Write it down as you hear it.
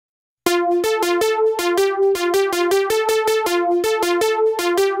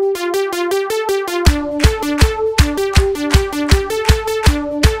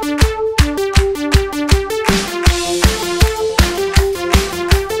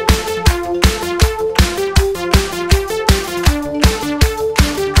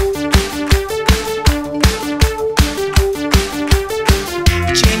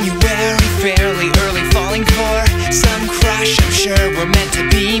We're meant to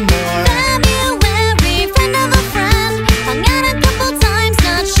be more. February, friend of a friend. Hung out a couple times,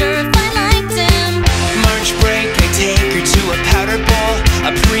 not sure if I liked him. March break, I take her to a powder bowl,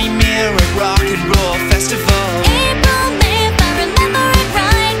 a premiere at rock and roll festival. April, May, if I remember it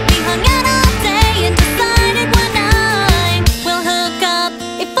right, we hung out all day and decided one night we'll hook up,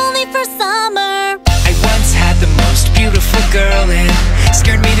 if only for summer. I once had the most beautiful girl and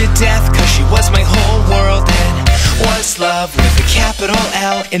scared me to death, cause she was my whole world. And was love with a capital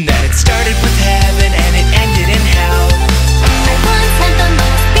L, in that it started with heaven and